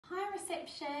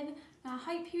reception. I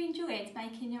hope you enjoyed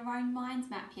making your own mind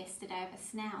map yesterday of a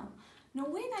snail. Now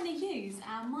we're going to use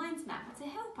our mind map to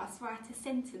help us write a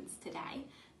sentence today.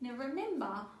 Now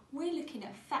remember, we're looking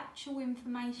at factual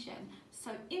information,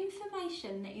 so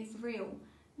information that is real.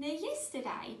 Now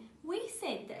yesterday we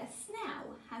said that a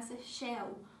snail has a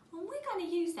shell, and we're going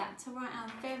to use that to write our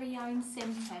very own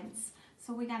sentence.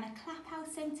 So we're going to clap our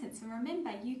sentence, and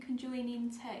remember you can join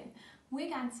in too. We're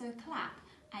going to clap,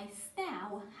 a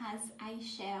snail has a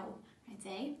shell.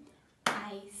 Ready?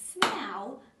 A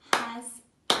snail has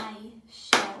a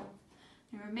shell.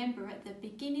 Now remember, at the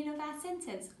beginning of our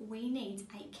sentence we need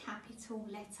a capital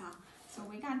letter. So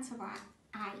we're going to write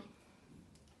A.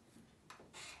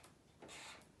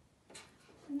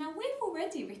 Now we've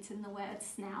already written the word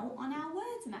snail on our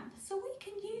word map, so we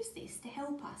can use this to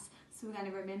help us. So we're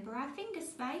going to remember our finger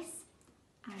space.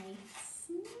 A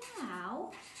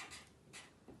snail.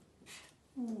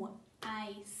 Ooh,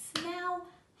 a snail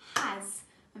has.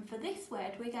 And for this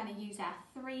word we're going to use our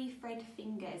 3 thread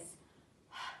fingers.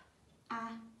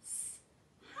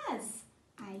 Has.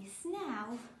 A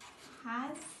snail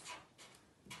has.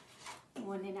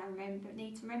 Oh, and then I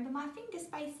need to remember my finger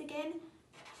space again.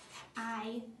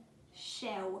 A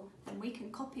shell, and we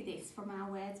can copy this from our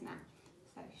word map.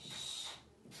 So shh.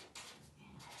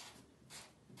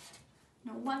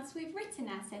 Now once we've written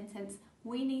our sentence,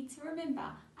 we need to remember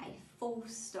a full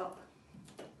stop.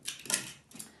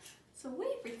 So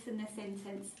we've written the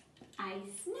sentence, a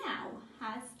snail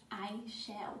has a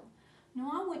shell. Now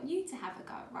I want you to have a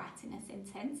go at writing a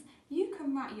sentence. You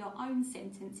can write your own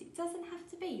sentence. It doesn't have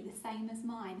to be the same as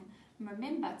mine. And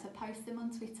remember to post them on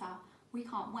Twitter. We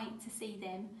can't wait to see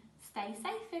them. Stay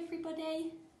safe,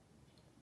 everybody.